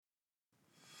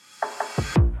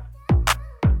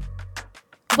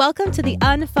Welcome to the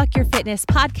Unfuck Your Fitness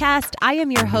podcast. I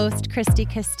am your host, Christy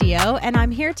Castillo, and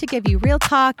I'm here to give you real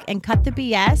talk and cut the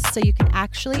BS so you can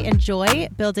actually enjoy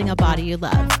building a body you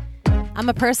love. I'm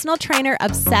a personal trainer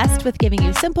obsessed with giving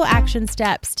you simple action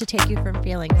steps to take you from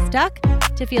feeling stuck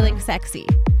to feeling sexy.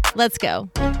 Let's go.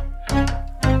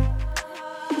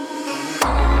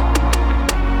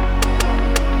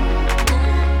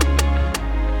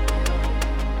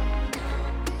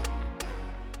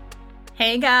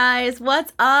 Hey guys,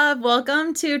 what's up?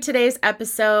 Welcome to today's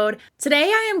episode. Today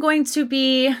I am going to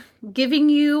be giving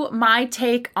you my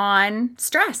take on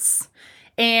stress.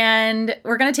 And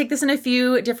we're going to take this in a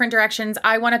few different directions.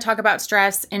 I want to talk about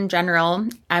stress in general.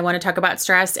 I want to talk about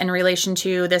stress in relation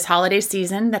to this holiday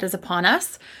season that is upon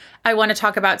us. I want to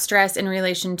talk about stress in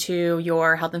relation to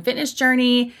your health and fitness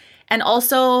journey, and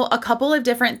also a couple of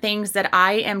different things that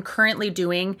I am currently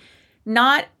doing,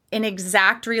 not in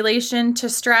exact relation to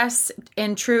stress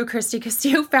in true Christy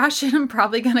Castillo fashion. I'm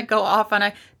probably going to go off on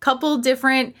a couple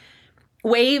different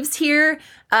waves here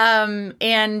and,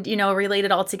 relate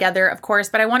it all together, of course.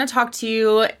 But I want to talk to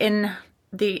you in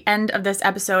the end of this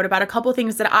episode about a couple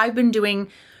things that I've been doing,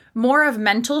 more of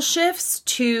mental shifts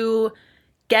to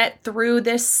get through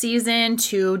this season,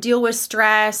 to deal with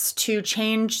stress, to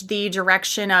change the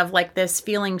direction of like this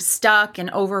feeling stuck and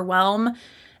overwhelm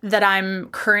that I'm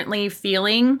currently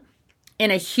feeling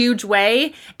in a huge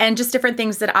way, and just different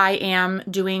things that I am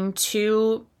doing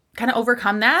to kind of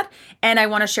overcome that. And I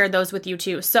want to share those with you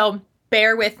too. So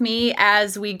bear with me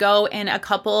as we go in a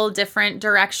couple different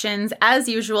directions as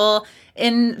usual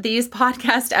in these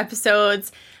podcast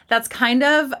episodes.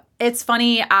 It's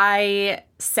funny. I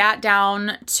sat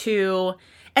down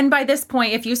and by this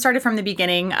point, if you started from the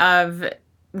beginning of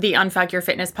the Unfuck Your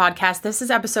Fitness podcast, this is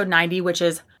episode 90, which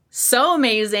is so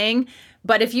amazing.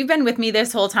 But if you've been with me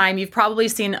this whole time, you've probably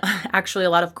seen actually a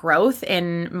lot of growth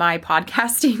in my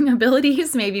podcasting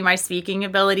abilities, maybe my speaking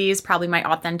abilities, probably my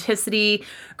authenticity,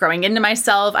 growing into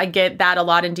myself. I get that a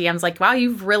lot in DMs like, wow,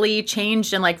 you've really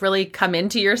changed and like really come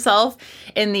into yourself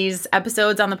in these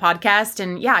episodes on the podcast.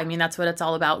 And yeah, I mean, that's what it's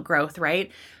all about, growth, right?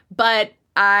 But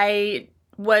I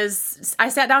had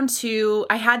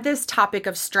this topic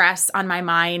of stress on my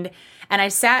mind, and I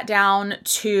sat down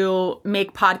to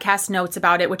make podcast notes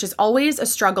about it, which is always a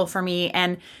struggle for me.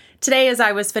 And today, as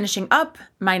I was finishing up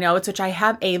my notes, which I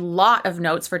have a lot of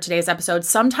notes for today's episode,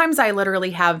 sometimes I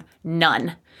literally have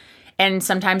none. And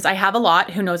sometimes I have a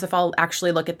lot. Who knows if I'll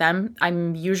actually look at them.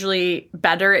 I'm usually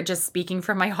better at just speaking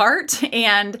from my heart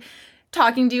and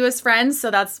talking to you as friends.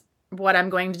 So that's what I'm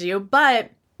going to do.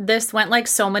 But this went like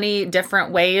so many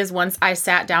different ways once I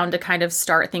sat down to kind of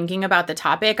start thinking about the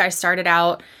topic. I started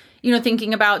out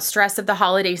thinking about stress of the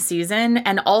holiday season,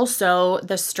 and also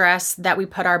the stress that we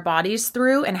put our bodies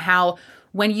through, and how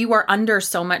when you are under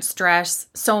so much stress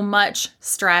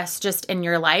just in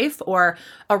your life or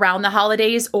around the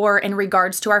holidays or in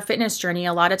regards to our fitness journey,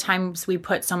 a lot of times we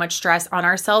put so much stress on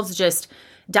ourselves, just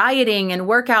dieting and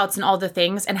workouts and all the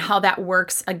things, and how that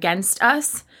works against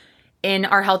us in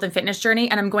our health and fitness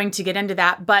journey. And I'm going to get into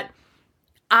that. But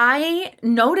I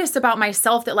notice about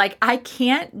myself that like, I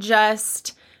can't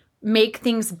just make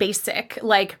things basic.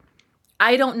 Like,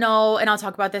 I don't know, and I'll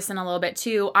talk about this in a little bit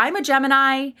too. I'm a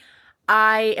Gemini.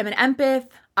 I am an empath.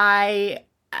 I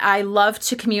love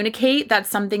to communicate. That's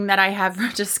something that I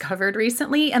have discovered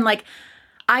recently. And like,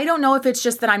 I don't know if it's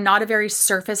just that I'm not a very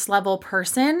surface level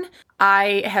person.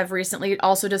 I have recently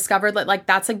also discovered that like,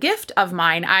 that's a gift of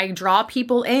mine. I draw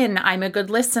people in. I'm a good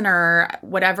listener,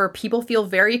 whatever. People feel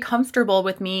very comfortable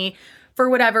with me for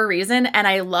whatever reason. And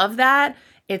I love that.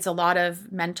 It's a lot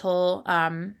of mental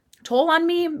toll on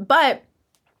me, but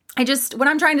what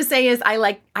I'm trying to say is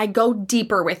I go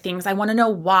deeper with things. I want to know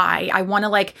why. I want to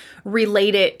like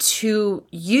relate it to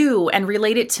you and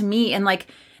relate it to me, and like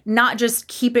not just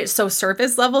keep it so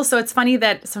surface level. So it's funny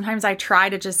that sometimes I try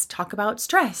to just talk about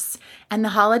stress and the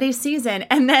holiday season.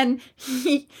 And then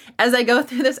as I go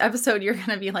through this episode, you're going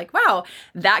to be like, wow,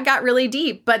 that got really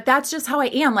deep. But that's just how I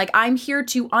am. Like, I'm here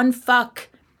to unfuck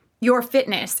your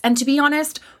fitness. And to be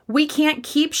honest, we can't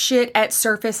keep shit at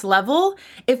surface level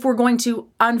if we're going to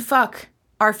unfuck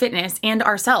our fitness and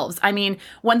ourselves. I mean,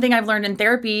 one thing I've learned in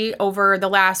therapy over the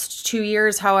last 2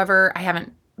 years, however, I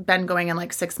haven't been going in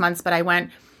like 6 months, but I went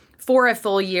for a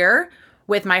full year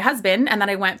with my husband, and then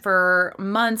I went for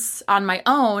months on my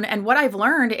own. And what I've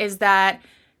learned is that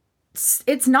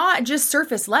it's not just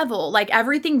surface level. Like,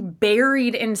 everything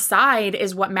buried inside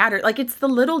is what matters. Like, it's the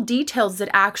little details that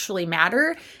actually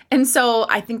matter. And so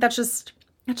I think that's just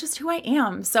who I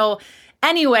am. So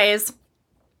anyways,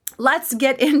 let's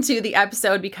get into the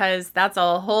episode because that's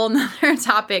a whole nother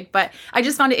topic. But I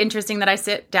just found it interesting that I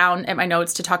sit down at my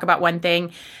notes to talk about one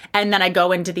thing and then I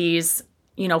go into these,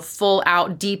 full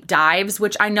out deep dives,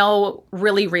 which I know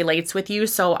really relates with you.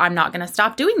 So I'm not going to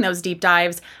stop doing those deep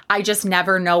dives. I just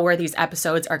never know where these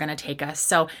episodes are going to take us.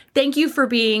 So thank you for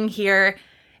being here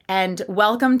and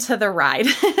welcome to the ride.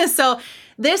 So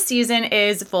this season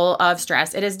is full of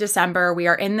stress. It is December. We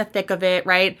are in the thick of it,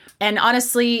 right? And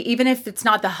honestly, even if it's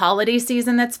not the holiday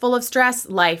season that's full of stress,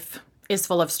 life is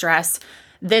full of stress.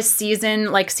 This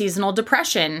season, like seasonal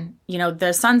depression,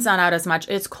 the sun's not out as much.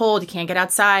 It's cold. You can't get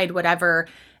outside, whatever.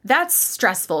 That's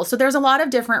stressful. So there's a lot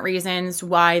of different reasons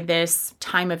why this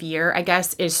time of year, I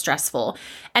guess, is stressful.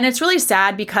 And it's really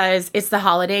sad because it's the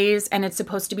holidays and it's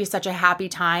supposed to be such a happy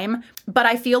time. But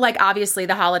I feel like obviously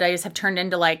the holidays have turned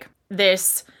into like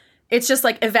this, it's just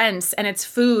like events and it's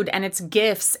food and it's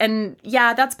gifts. And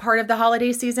yeah, that's part of the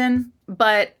holiday season.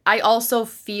 But I also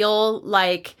feel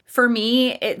like for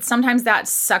me, sometimes that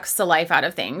sucks the life out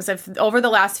of things. Over the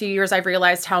last few years, I've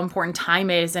realized how important time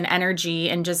is and energy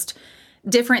and just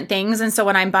different things. And so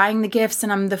when I'm buying the gifts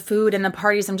and I'm the food and the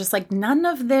parties, I'm just like, none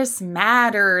of this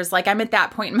matters. Like I'm at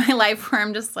that point in my life where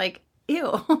I'm just like,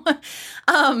 ew.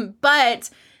 But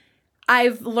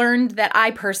I've learned that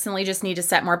I personally just need to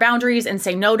set more boundaries and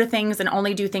say no to things and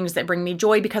only do things that bring me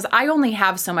joy because I only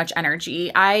have so much energy.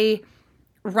 I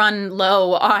run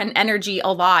low on energy a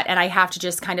lot and I have to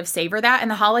just kind of savor that.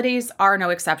 And the holidays are no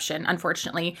exception,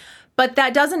 unfortunately. But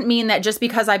that doesn't mean that just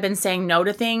because I've been saying no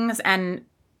to things and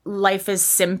life is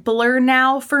simpler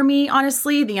now for me,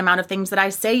 honestly, the amount of things that I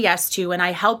say yes to and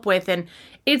I help with, and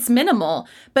it's minimal.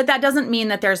 But that doesn't mean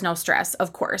that there's no stress,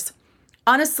 of course.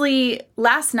 Honestly,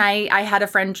 last night I had a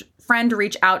friend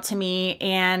reach out to me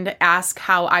and ask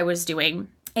how I was doing.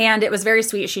 And it was very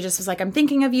sweet. She just was like, I'm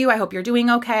thinking of you. I hope you're doing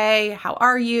okay. How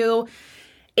are you?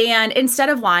 And instead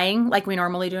of lying like we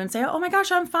normally do and say, oh my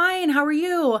gosh, I'm fine. How are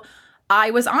you?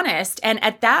 I was honest. And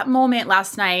at that moment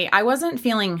last night, I wasn't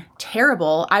feeling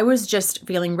terrible. I was just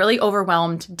feeling really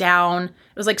overwhelmed, down.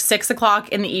 It was like 6:00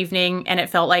 in the evening and it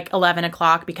felt like 11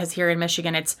 o'clock because here in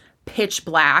Michigan, it's pitch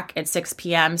black at 6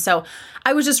 p.m. So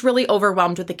I was just really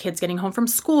overwhelmed with the kids getting home from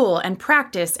school and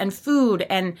practice and food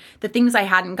and the things I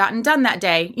hadn't gotten done that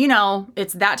day.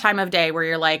 It's that time of day where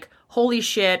you're like, holy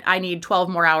shit, I need 12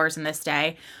 more hours in this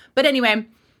day. But anyway,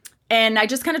 and I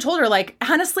just kind of told her like,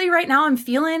 honestly, right now I'm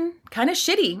feeling kind of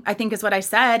shitty, I think is what I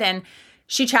said. And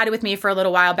she chatted with me for a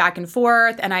little while back and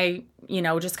forth. And I,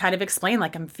 just kind of explained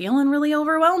like, I'm feeling really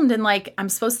overwhelmed and like, I'm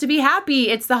supposed to be happy.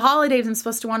 It's the holidays. I'm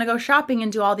supposed to want to go shopping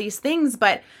and do all these things.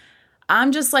 But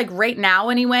I'm just like right now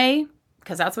anyway,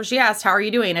 because that's what she asked. How are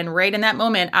you doing? And right in that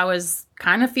moment, I was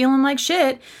kind of feeling like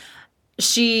shit.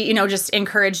 She, just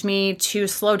encouraged me to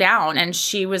slow down. And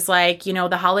she was like,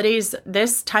 the holidays,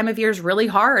 this time of year is really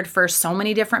hard for so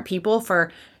many different people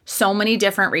for so many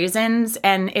different reasons.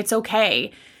 And it's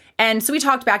okay. And so we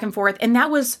talked back and forth, and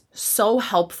that was so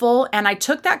helpful. And I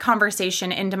took that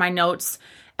conversation into my notes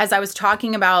as I was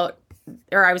thinking about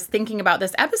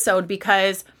this episode,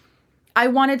 because I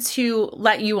wanted to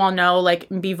let you all know, like,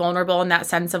 be vulnerable in that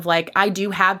sense of like, I do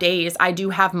have days, I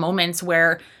do have moments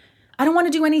where I don't want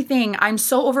to do anything. I'm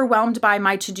so overwhelmed by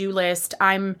my to-do list.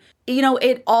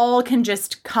 It all can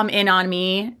just come in on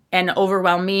me and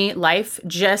overwhelm me, life,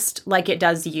 just like it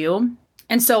does you.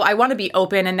 And so I want to be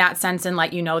open in that sense and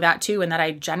let you know that too. And that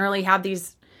I genuinely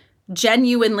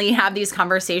have these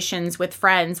conversations with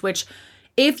friends, which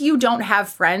if you don't have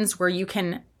friends where you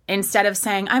can, instead of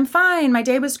saying, I'm fine, my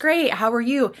day was great, how are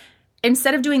you?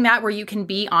 Instead of doing that, where you can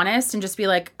be honest and just be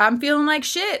like, I'm feeling like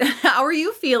shit. How are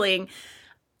you feeling?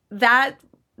 That's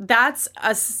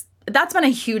been a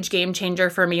huge game changer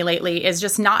for me lately, is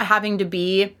just not having to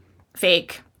be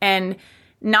fake and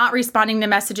not responding to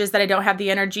messages that I don't have the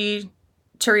energy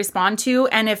to respond to.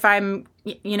 And if I'm,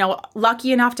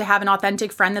 lucky enough to have an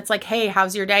authentic friend that's like, hey,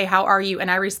 how's your day? How are you?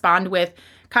 And I respond with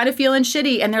kind of feeling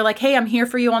shitty. And they're like, hey, I'm here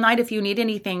for you all night. If you need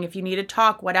anything, if you need to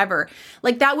talk, whatever.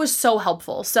 Like, that was so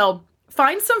helpful. So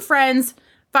find some friends,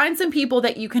 find some people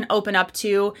that you can open up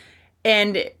to.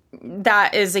 And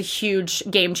that is a huge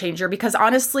game changer, because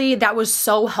honestly, that was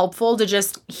so helpful to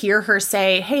just hear her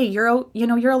say, hey, you're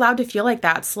allowed to feel like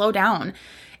that. Slow down.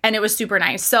 And it was super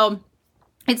nice. So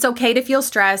it's okay to feel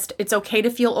stressed. It's okay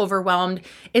to feel overwhelmed.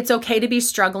 It's okay to be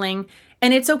struggling.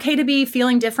 And it's okay to be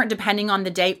feeling different depending on the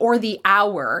day or the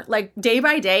hour. Like, day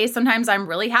by day, sometimes I'm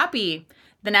really happy.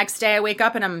 The next day I wake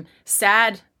up and I'm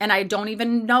sad and I don't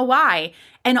even know why.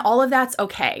 And all of that's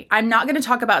okay. I'm not going to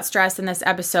talk about stress in this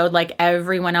episode like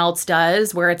everyone else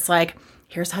does, where it's like,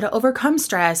 here's how to overcome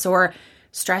stress, or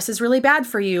stress is really bad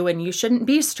for you and you shouldn't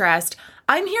be stressed.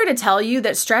 I'm here to tell you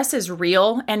that stress is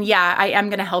real. And yeah, I am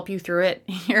going to help you through it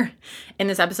here in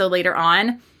this episode later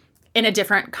on in a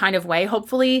different kind of way,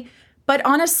 hopefully. But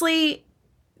honestly,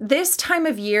 this time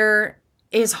of year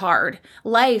is hard.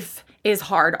 Life is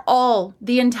hard.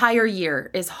 The entire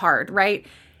year is hard, right?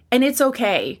 And it's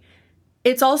okay.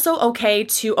 It's also okay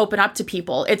to open up to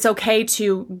people. It's okay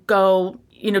to go,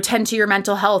 tend to your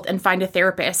mental health and find a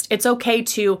therapist. It's okay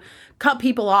to cut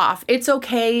people off. It's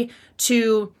okay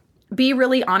to be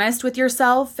really honest with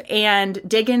yourself and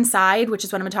dig inside, which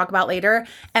is what I'm going to talk about later,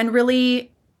 and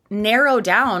really narrow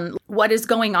down what is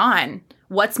going on,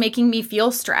 what's making me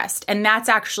feel stressed. And that's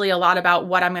actually a lot about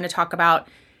what I'm going to talk about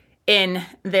in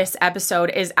this episode,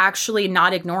 is actually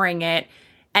not ignoring it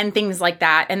and things like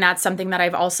that. And that's something that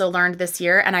I've also learned this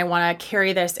year, and I want to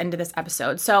carry this into this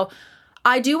episode. So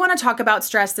I do want to talk about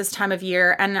stress this time of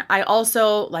year. And I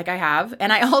also,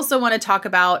 want to talk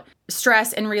about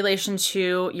stress in relation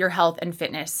to your health and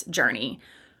fitness journey.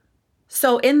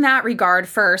 So in that regard,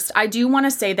 first, I do want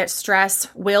to say that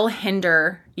stress will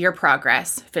hinder your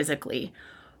progress physically.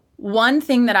 One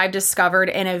thing that I've discovered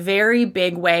in a very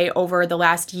big way over the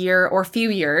last year or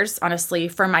few years, honestly,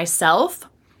 for myself,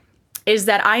 is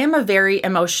that I am a very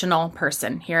emotional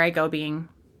person. Here I go being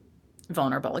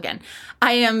vulnerable again.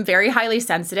 I am very highly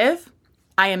sensitive.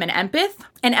 I am an empath.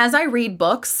 And as I read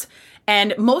books,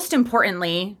 and most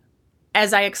importantly,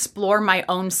 as I explore my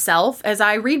own self, as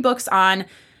I read books on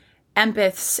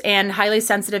empaths and highly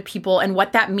sensitive people and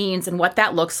what that means and what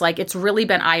that looks like, it's really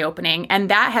been eye-opening. And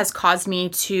that has caused me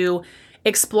to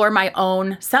explore my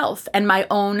own self and my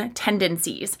own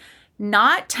tendencies,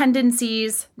 not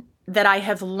tendencies that I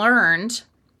have learned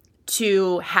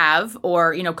to have,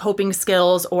 or, coping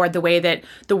skills, or the way that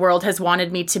the world has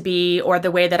wanted me to be, or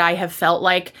the way that I have felt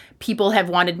like people have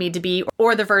wanted me to be,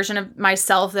 or the version of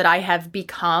myself that I have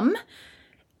become.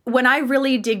 When I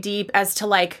really dig deep as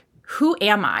to who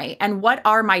am I and what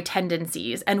are my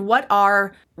tendencies and what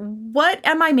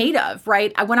am I made of,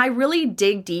 right? When I really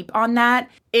dig deep on that,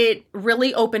 it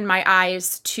really opened my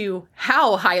eyes to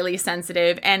how highly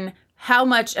sensitive and how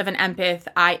much of an empath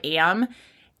I am.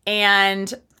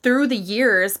 And through the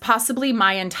years, possibly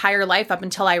my entire life up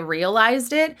until I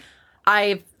realized it,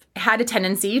 I've had a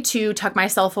tendency to tuck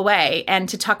myself away and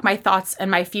to tuck my thoughts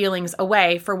and my feelings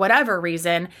away for whatever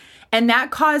reason. And that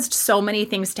caused so many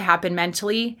things to happen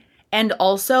mentally and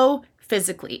also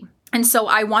physically. And so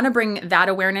I want to bring that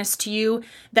awareness to you,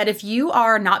 that if you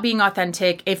are not being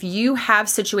authentic, if you have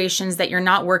situations that you're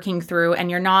not working through and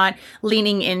you're not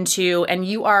leaning into, and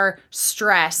you are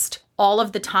stressed all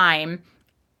of the time,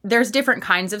 there's different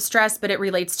kinds of stress, but it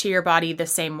relates to your body the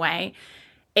same way.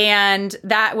 And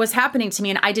that was happening to me,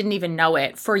 and I didn't even know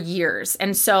it for years.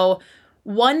 And so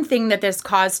one thing that this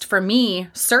caused for me,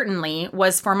 certainly,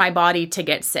 was for my body to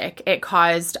get sick. It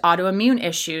caused autoimmune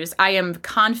issues. I am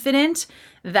confident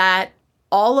that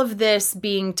all of this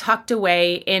being tucked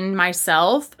away in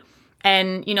myself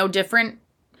and, different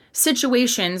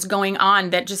situations going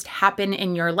on that just happen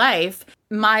in your life,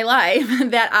 my life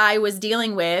that I was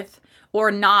dealing with or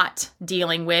not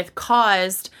dealing with,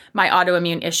 caused my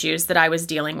autoimmune issues that I was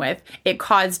dealing with. It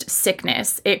caused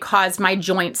sickness. It caused my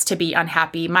joints to be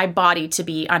unhappy, my body to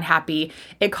be unhappy.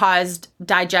 It caused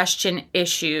digestion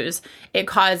issues. It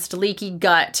caused leaky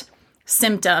gut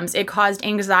symptoms. It caused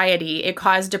anxiety. It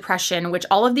caused depression, which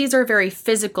all of these are very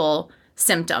physical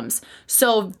symptoms.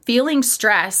 So feeling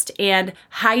stressed and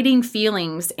hiding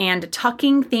feelings and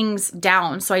tucking things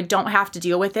down so I don't have to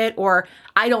deal with it, or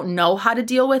I don't know how to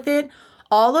deal with it,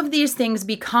 all of these things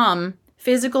become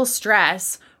physical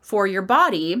stress for your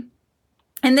body.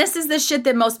 And this is the shit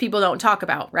that most people don't talk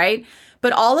about, right?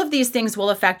 But all of these things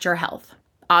will affect your health.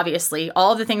 Obviously,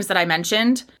 all of the things that I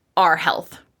mentioned are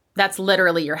health. That's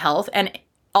literally your health. And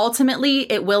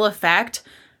ultimately, it will affect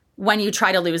when you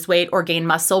try to lose weight or gain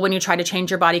muscle, when you try to change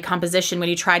your body composition, when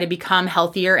you try to become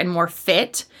healthier and more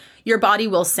fit, your body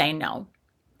will say no.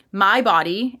 My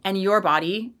body and your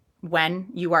body, when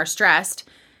you are stressed,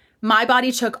 my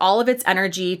body took all of its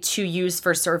energy to use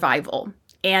for survival.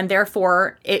 And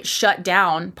therefore, it shut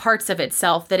down parts of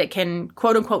itself that it can,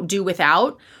 quote unquote, do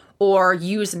without or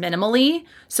use minimally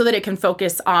so that it can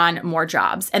focus on more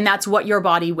jobs. And that's what your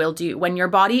body will do. When your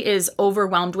body is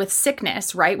overwhelmed with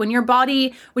sickness, right? When you're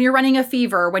running a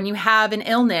fever, when you have an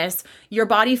illness, your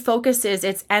body focuses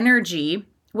its energy,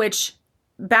 which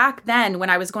back then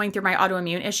when I was going through my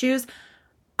autoimmune issues,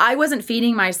 I wasn't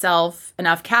feeding myself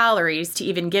enough calories to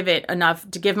even give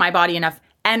my body enough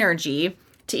energy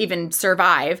to even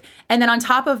survive. And then on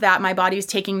top of that, my body's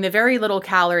taking the very little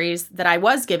calories that I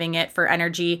was giving it for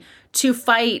energy to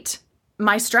fight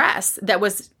my stress that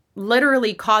was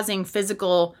literally causing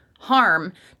physical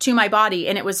harm to my body,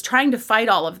 and it was trying to fight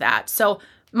all of that. So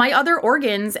my other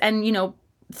organs and,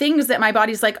 things that my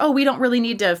body's like, oh, we don't really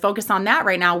need to focus on that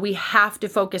right now. We have to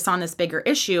focus on this bigger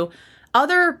issue.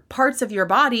 Other parts of your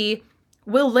body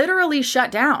will literally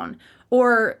shut down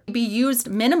or be used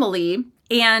minimally.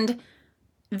 And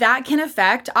that can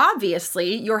affect,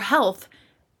 obviously, your health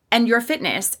and your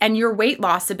fitness and your weight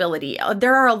loss ability.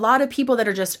 There are a lot of people that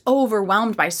are just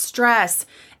overwhelmed by stress.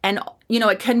 And,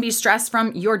 it can be stress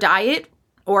from your diet,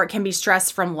 or it can be stress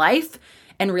from life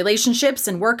and relationships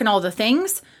and work and all the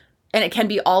things. And it can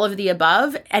be all of the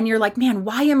above. And you're like, man,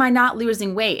 why am I not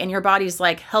losing weight? And your body's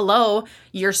like, hello,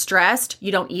 you're stressed.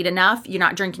 You don't eat enough. You're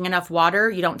not drinking enough water.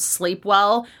 You don't sleep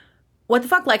well. What the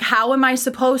fuck? Like, how am I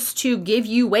supposed to give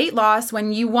you weight loss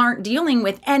when you aren't dealing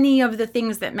with any of the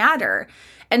things that matter?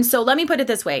 And so let me put it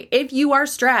this way. If you are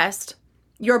stressed,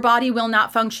 your body will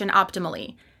not function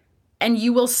optimally. And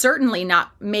you will certainly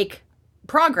not make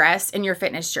progress in your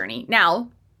fitness journey. Now,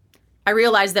 I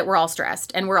realize that we're all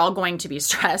stressed and we're all going to be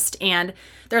stressed, and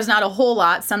there's not a whole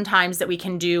lot sometimes that we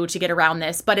can do to get around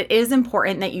this, but it is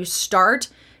important that you start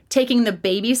taking the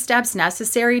baby steps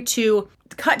necessary to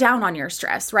cut down on your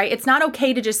stress, right? It's not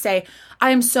okay to just say,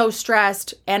 I am so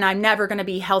stressed and I'm never going to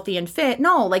be healthy and fit.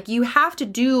 No, like you have to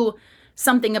do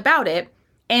something about it.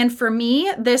 And for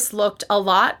me, this looked a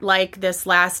lot like this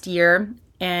last year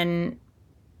and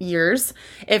years,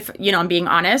 if, I'm being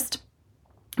honest.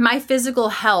 My physical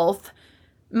health,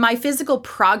 my physical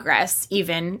progress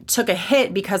even took a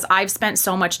hit because I've spent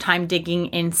so much time digging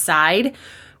inside,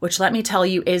 which let me tell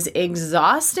you is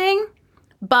exhausting,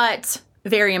 but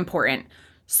very important.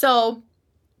 So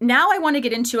now I want to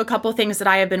get into a couple things that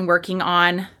I have been working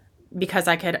on, because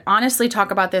I could honestly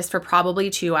talk about this for probably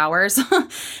 2 hours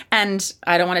and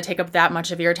I don't want to take up that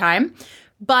much of your time.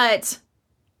 But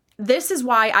this is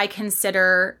why I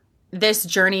consider this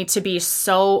journey to be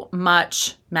so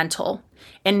much mental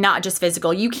and not just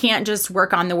physical. You can't just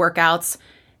work on the workouts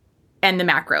and the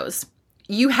macros.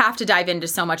 You have to dive into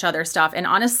so much other stuff. And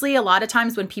honestly, a lot of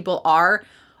times when people are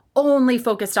only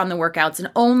focused on the workouts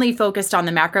and only focused on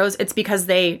the macros, it's because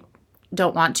they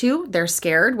don't want to, they're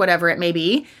scared, whatever it may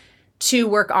be, to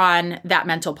work on that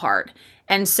mental part.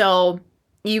 And so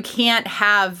you can't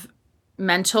have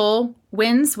mental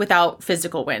wins without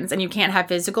physical wins, and you can't have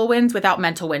physical wins without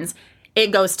mental wins.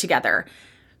 It goes together.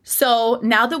 So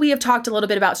now that we have talked a little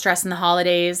bit about stress in the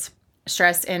holidays,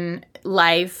 stress in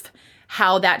life,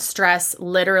 how that stress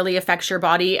literally affects your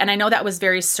body. And I know that was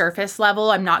very surface level.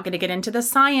 I'm not going to get into the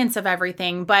science of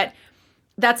everything, but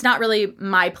that's not really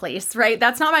my place, right?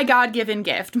 That's not my God-given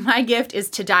gift. My gift is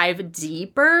to dive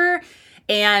deeper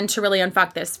and to really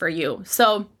unfuck this for you.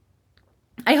 So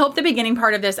I hope the beginning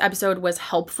part of this episode was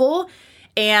helpful,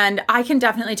 and I can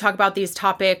definitely talk about these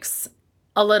topics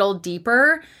a little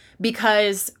deeper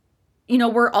because,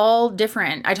 we're all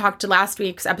different. I talked to last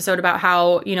week's episode about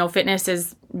how, fitness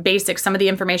is basic. Some of the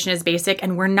information is basic,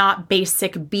 and we're not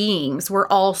basic beings. We're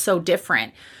all so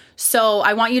different. So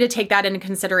I want you to take that into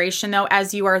consideration, though,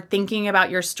 as you are thinking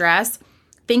about your stress.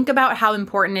 Think about how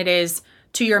important it is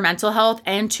to your mental health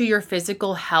and to your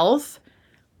physical health,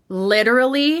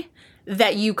 literally,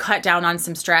 that you cut down on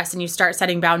some stress and you start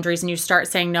setting boundaries and you start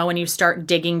saying no and you start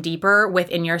digging deeper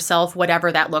within yourself,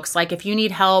 whatever that looks like. If you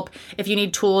need help, if you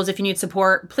need tools, if you need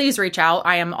support, please reach out.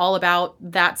 I am all about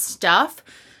that stuff.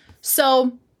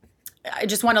 So I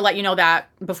just want to let you know that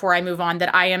before I move on,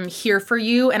 that I am here for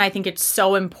you. And I think it's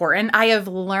so important. I have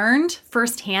learned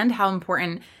firsthand how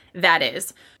important that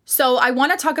is. So I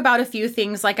want to talk about a few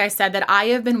things, like I said, that I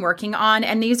have been working on.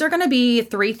 And these are going to be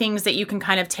 3 things that you can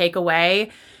kind of take away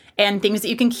and things that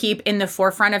you can keep in the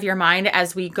forefront of your mind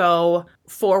as we go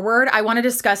forward. I want to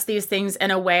discuss these things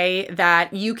in a way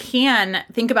that you can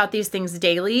think about these things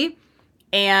daily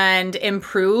and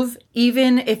improve,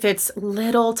 even if it's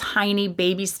little tiny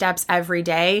baby steps every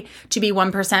day to be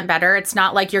 1% better. It's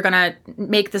not like you're going to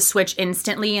make the switch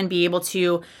instantly and be able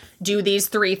to do these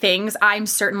 3 things. I'm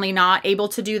certainly not able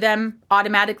to do them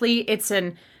automatically. It's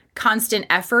a constant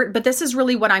effort, but this is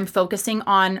really what I'm focusing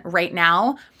on right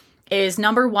now. Is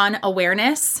number 1,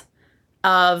 awareness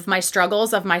of my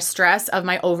struggles, of my stress, of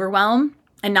my overwhelm,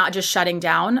 and not just shutting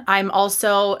down. I'm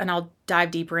also, and I'll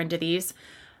dive deeper into these,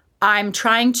 I'm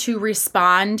trying to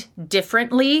respond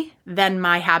differently than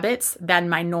my habits, than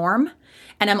my norm.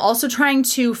 And I'm also trying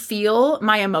to feel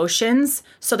my emotions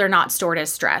so they're not stored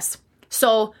as stress.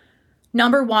 So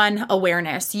number 1,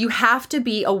 awareness. You have to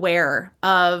be aware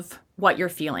of what you're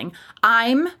feeling.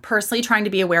 I'm personally trying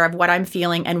to be aware of what I'm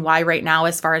feeling and why right now,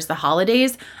 as far as the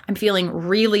holidays, I'm feeling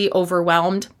really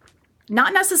overwhelmed.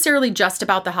 Not necessarily just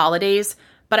about the holidays,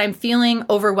 but I'm feeling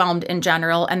overwhelmed in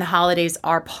general, and the holidays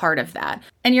are part of that.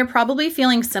 And you're probably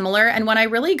feeling similar. And when I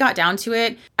really got down to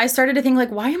it, I started to think like,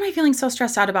 why am I feeling so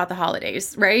stressed out about the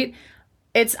holidays, right?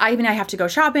 I have to go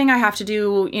shopping. I have to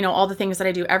do, all the things that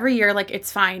I do every year. Like,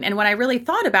 it's fine. And when I really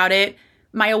thought about it,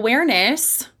 my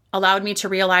awareness allowed me to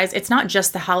realize it's not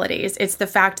just the holidays. It's the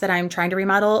fact that I'm trying to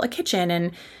remodel a kitchen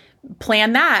and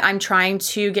plan that. I'm trying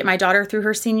to get my daughter through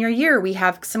her senior year. We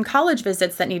have some college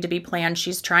visits that need to be planned.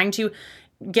 She's trying to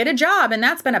get a job, and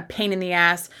that's been a pain in the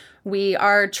ass. We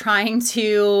are trying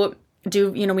to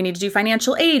do, we need to do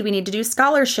financial aid. We need to do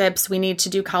scholarships. We need to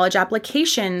do college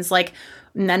applications.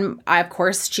 And then of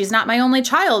course, she's not my only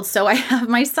child. So I have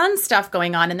my son's stuff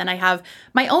going on. And then I have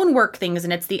my own work things,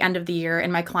 and it's the end of the year,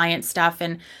 and my client stuff.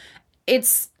 And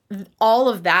it's all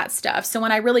of that stuff. So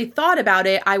when I really thought about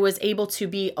it, I was able to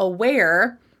be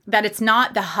aware that it's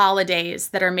not the holidays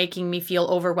that are making me feel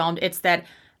overwhelmed. It's that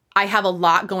I have a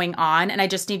lot going on, and I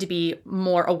just need to be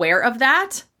more aware of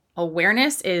that.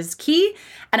 Awareness is key.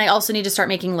 And I also need to start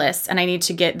making lists, and I need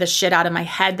to get the shit out of my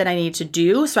head that I need to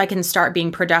do so I can start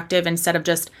being productive instead of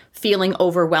just feeling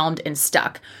overwhelmed and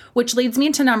stuck. Which leads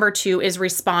me to number 2 is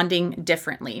responding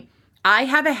differently. I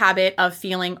have a habit of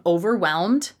feeling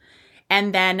overwhelmed,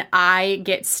 and then I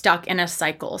get stuck in a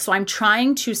cycle. So I'm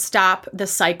trying to stop the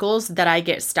cycles that I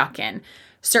get stuck in,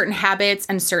 certain habits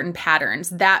and certain patterns.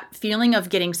 That feeling of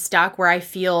getting stuck where I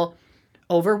feel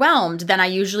overwhelmed, then I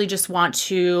usually just want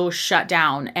to shut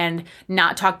down and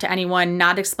not talk to anyone,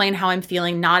 not explain how I'm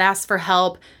feeling, not ask for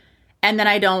help. And then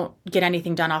I don't get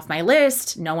anything done off my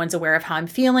list. No one's aware of how I'm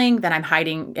feeling. Then I'm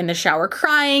hiding in the shower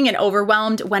crying and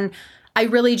overwhelmed when I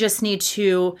really just need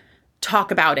to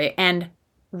talk about it and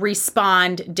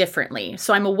respond differently.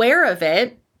 So I'm aware of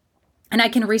it, and I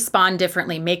can respond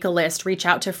differently, make a list, reach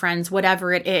out to friends,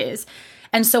 whatever it is.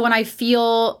 And so when I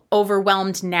feel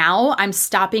overwhelmed now, I'm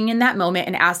stopping in that moment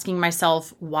and asking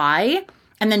myself why,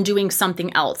 and then doing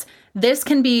something else. This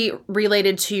can be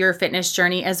related to your fitness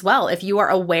journey as well. If you are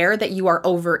aware that you are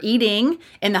overeating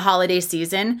in the holiday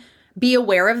season, be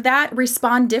aware of that,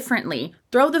 respond differently.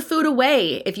 Throw the food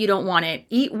away if you don't want it.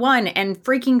 Eat one and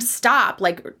freaking stop.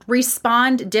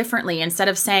 Respond differently instead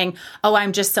of saying, oh,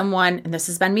 I'm just someone, and this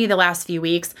has been me the last few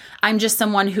weeks, I'm just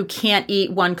someone who can't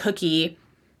eat one cookie.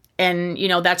 And,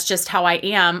 that's just how I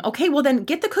am. Okay, well then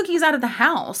get the cookies out of the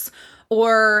house,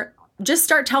 or just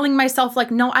start telling myself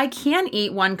no, I can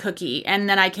eat one cookie and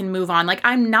then I can move on.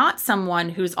 I'm not someone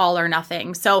who's all or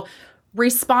nothing. So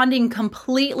responding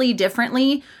completely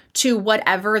differently to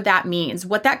whatever that means.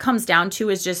 What that comes down to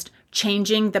is just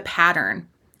changing the pattern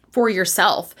for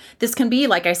yourself. This can be,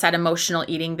 like I said, emotional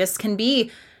eating. This can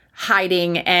be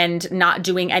hiding and not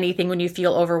doing anything when you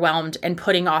feel overwhelmed and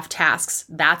putting off tasks.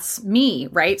 That's me,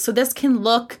 right? So this can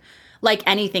look like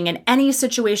anything in any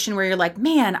situation where you're like,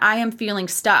 man, I am feeling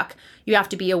stuck. You have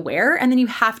to be aware, and then you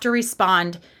have to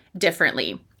respond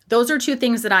differently. Those are 2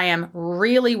 things that I am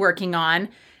really working on.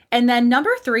 And then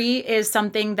number 3 is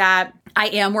something that I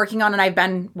am working on, and I've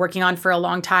been working on for a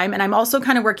long time. And I'm also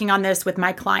kind of working on this with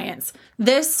my clients.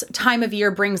 This time of year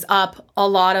brings up a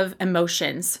lot of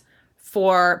emotions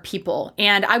for people.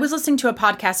 And I was listening to a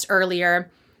podcast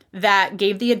earlier that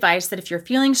gave the advice that if you're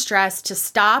feeling stressed, to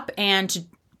stop and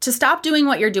to stop doing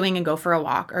what you're doing and go for a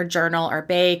walk or journal or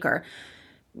bake or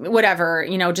whatever,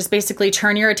 just basically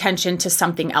turn your attention to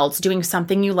something else, doing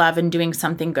something you love and doing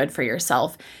something good for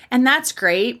yourself. And that's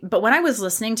great. But when I was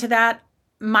listening to that,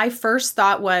 my first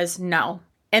thought was no.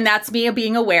 And that's me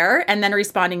being aware and then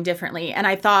responding differently. And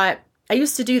I thought I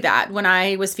used to do that when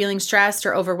I was feeling stressed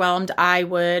or overwhelmed. I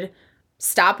would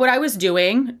stop what I was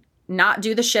doing, not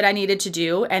do the shit I needed to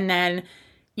do, and then,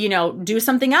 do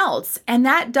something else. And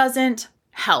that doesn't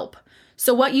help.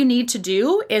 So what you need to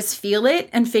do is feel it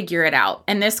and figure it out.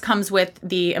 And this comes with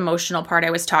the emotional part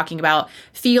I was talking about.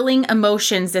 Feeling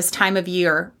emotions this time of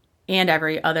year and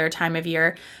every other time of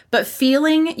year, but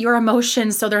feeling your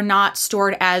emotions so they're not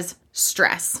stored as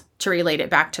stress, to relate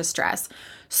it back to stress,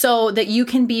 so that you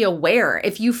can be aware.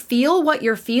 If you feel what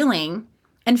you're feeling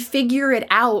and figure it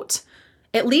out,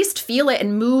 at least feel it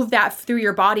and move that through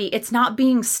your body. It's not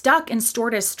being stuck and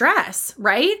stored as stress,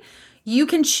 right? You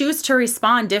can choose to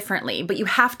respond differently, but you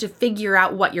have to figure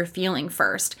out what you're feeling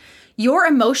first. Your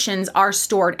emotions are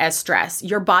stored as stress.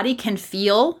 Your body can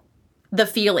feel the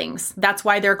feelings. That's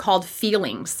why they're called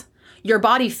feelings. Your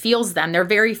body feels them. They're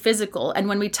very physical. And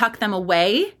when we tuck them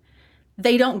away,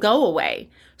 they don't go away.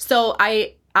 So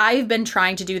I've been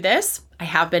trying to do this. I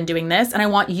have been doing this, and I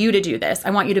want you to do this. I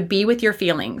want you to be with your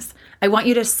feelings. I want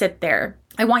you to sit there.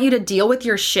 I want you to deal with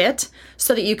your shit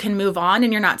so that you can move on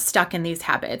and you're not stuck in these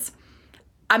habits.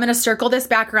 I'm going to circle this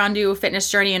back around to fitness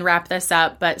journey and wrap this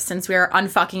up. But since we are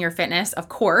unfucking your fitness, of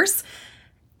course,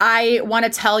 I want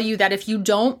to tell you that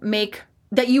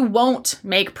you won't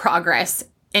make progress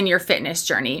in your fitness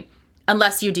journey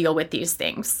unless you deal with these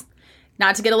things.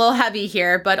 Not to get a little heavy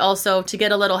here, but also to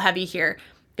get a little heavy here.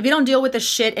 If you don't deal with the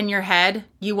shit in your head,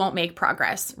 you won't make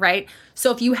progress, right?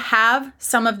 So if you have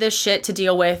some of this shit to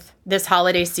deal with this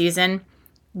holiday season,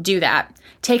 do that.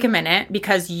 Take a minute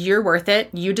because you're worth it.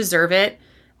 You deserve it.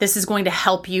 This is going to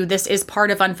help you. This is part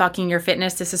of unfucking your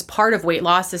fitness. This is part of weight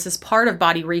loss. This is part of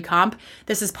body recomp.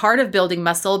 This is part of building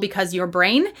muscle because your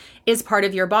brain is part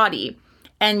of your body.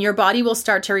 And your body will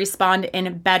start to respond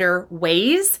in better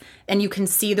ways. And you can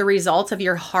see the results of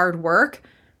your hard work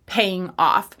paying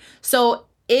off. So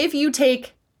if you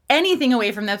take anything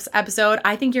away from this episode,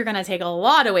 I think you're going to take a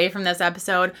lot away from this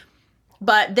episode.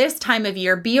 But this time of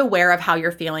year, be aware of how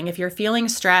you're feeling. If you're feeling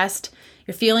stressed,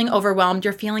 you're feeling overwhelmed,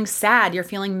 you're feeling sad, you're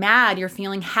feeling mad, you're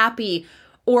feeling happy,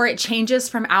 or it changes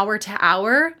from hour to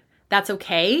hour, that's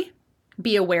okay.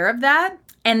 Be aware of that.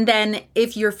 And then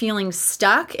if you're feeling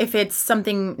stuck, if it's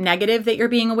something negative that you're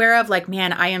being aware of, like,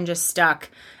 man, I am just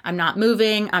stuck. I'm not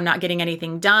moving. I'm not getting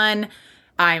anything done.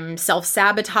 I'm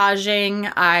self-sabotaging.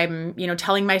 I'm,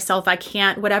 telling myself I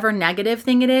can't, whatever negative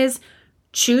thing it is,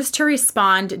 choose to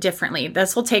respond differently.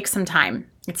 This will take some time.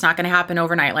 It's not going to happen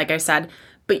overnight, like I said,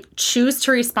 but choose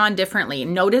to respond differently.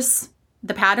 Notice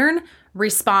the pattern,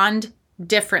 respond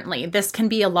differently. This can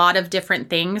be a lot of different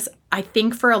things. I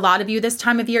think for a lot of you this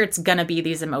time of year, it's going to be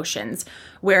these emotions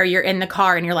where you're in the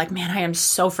car and you're like, man, I am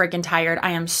so freaking tired.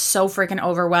 I am so freaking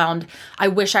overwhelmed. I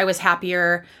wish I was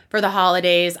happier for the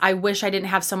holidays. I wish I didn't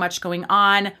have so much going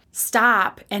on.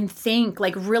 Stop and think,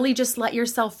 like really just let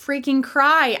yourself freaking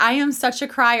cry. I am such a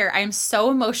crier. I am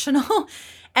so emotional.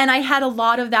 And I had a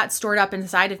lot of that stored up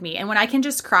inside of me. And when I can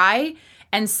just cry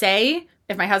and say,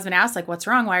 if my husband asks, like, what's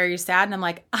wrong? Why are you sad? And I'm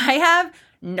like, I have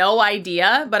no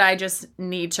idea, but I just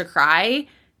need to cry.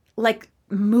 Like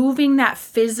moving that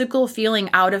physical feeling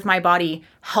out of my body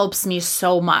helps me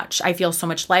so much. I feel so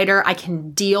much lighter. I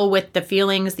can deal with the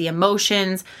feelings, the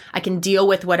emotions. I can deal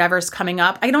with whatever's coming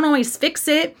up. I don't always fix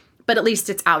it, but at least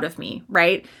it's out of me,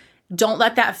 right? Don't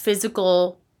let that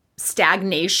physical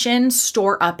stagnation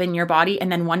store up in your body and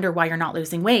then wonder why you're not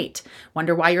losing weight.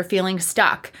 Wonder why you're feeling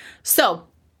stuck. So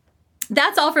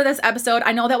that's all for this episode.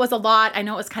 I know that was a lot. I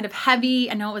know it was kind of heavy.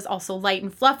 I know it was also light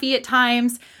and fluffy at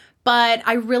times, but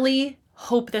I really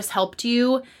hope this helped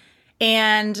you.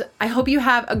 And I hope you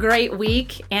have a great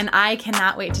week. And I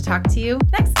cannot wait to talk to you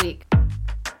next week.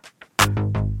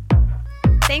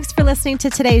 Thanks for listening to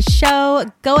today's show.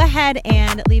 Go ahead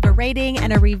and leave a rating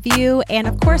and a review. And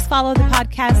of course, follow the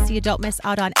podcast so you don't miss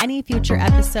out on any future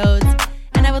episodes.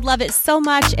 And I would love it so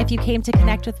much if you came to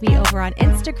connect with me over on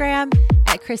Instagram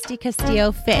at Christy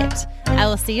Castillo Fit. I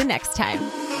will see you next time.